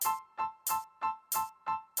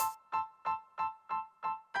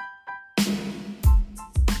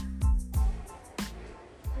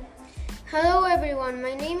Hello everyone,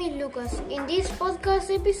 my name is Lucas. In this podcast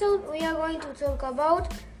episode, we are going to talk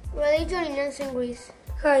about religion in ancient Greece.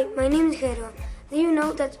 Hi, my name is Geronimo. Do you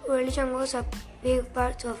know that religion was a big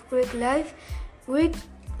part of Greek life? Greeks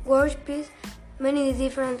worshipped many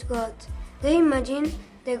different gods. They imagined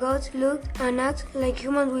the gods looked and acted like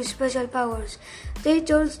humans with special powers. They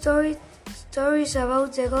told stories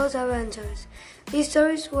about the gods' adventures. These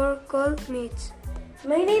stories were called myths.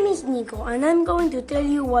 My name is Nico, and I'm going to tell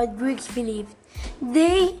you what Greeks believed.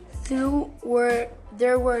 There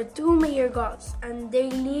were two major gods, and they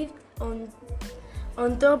lived on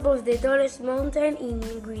top of the tallest mountain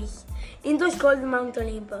in Greece. It was called Mount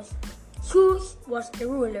Olympus. Zeus was the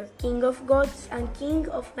ruler, king of gods, and king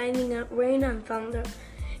of lightning, rain, and thunder.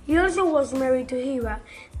 He also was married to Hera.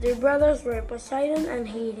 Their brothers were Poseidon and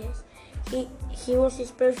Hades. He was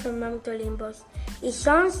expelled from Mount Olympus. His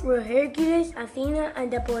sons were Hercules, Athena,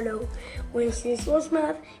 and Apollo. When Zeus was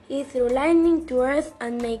mad, he threw lightning to earth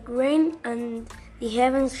and made rain and the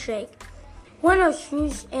heavens shake. One of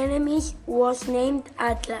Zeus' enemies was named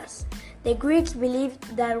Atlas. The Greeks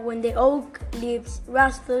believed that when the oak leaves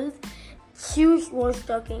rustled, Zeus was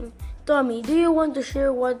talking. Tommy, do you want to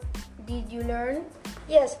share what did you learn?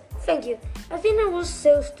 Yes, thank you. Athena was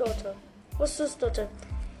Zeus' daughter.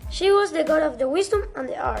 She was the god of the wisdom and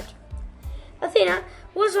the art. Athena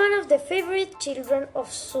was one of the favorite children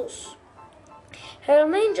of Zeus. Her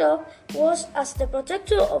main job was as the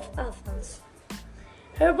protector of Athens.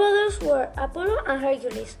 Her brothers were Apollo and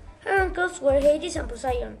Hercules. Her uncles were Hades and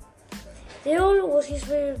Poseidon. The owl was his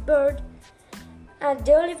favorite bird, and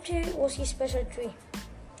the olive tree was his special tree.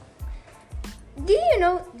 Did you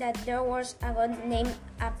know that there was a god named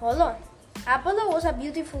Apollo? Apollo was a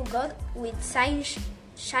beautiful god with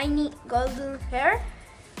shiny golden hair.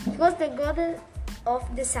 He was the god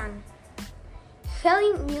of the sun,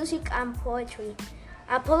 healing, music, and poetry.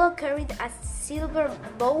 Apollo carried a silver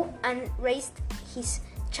bow and raised his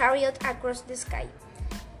chariot across the sky.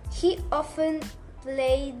 He often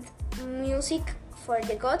played music for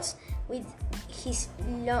the gods with his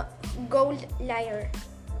gold lyre.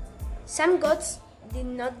 Some gods did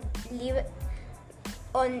not live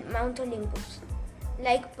on Mount Olympus,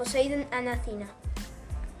 like Poseidon and Athena.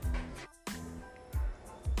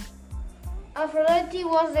 Aphrodite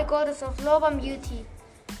was the goddess of love and beauty.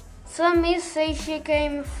 Some myths say she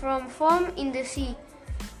came from foam in the sea.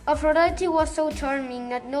 Aphrodite was so charming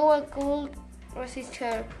that no one could resist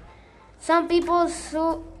her. Some people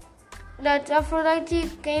saw that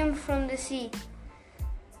Aphrodite came from the sea.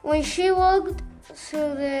 When she walked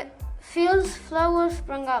through the fields, flowers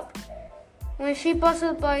sprang up. When she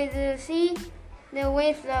passed by the sea, the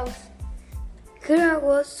waves rose. Hera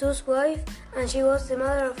was Zeus' wife, and she was the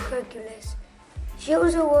mother of Hercules. She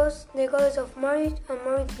also was the goddess of marriage and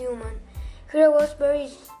married women. Hera was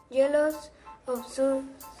very jealous of Zeus'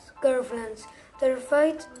 girlfriends. Their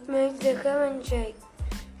fight made the heaven shake.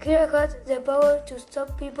 Hera had the power to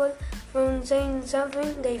stop people from saying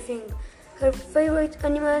something they think. Her favorite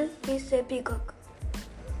animal is the peacock.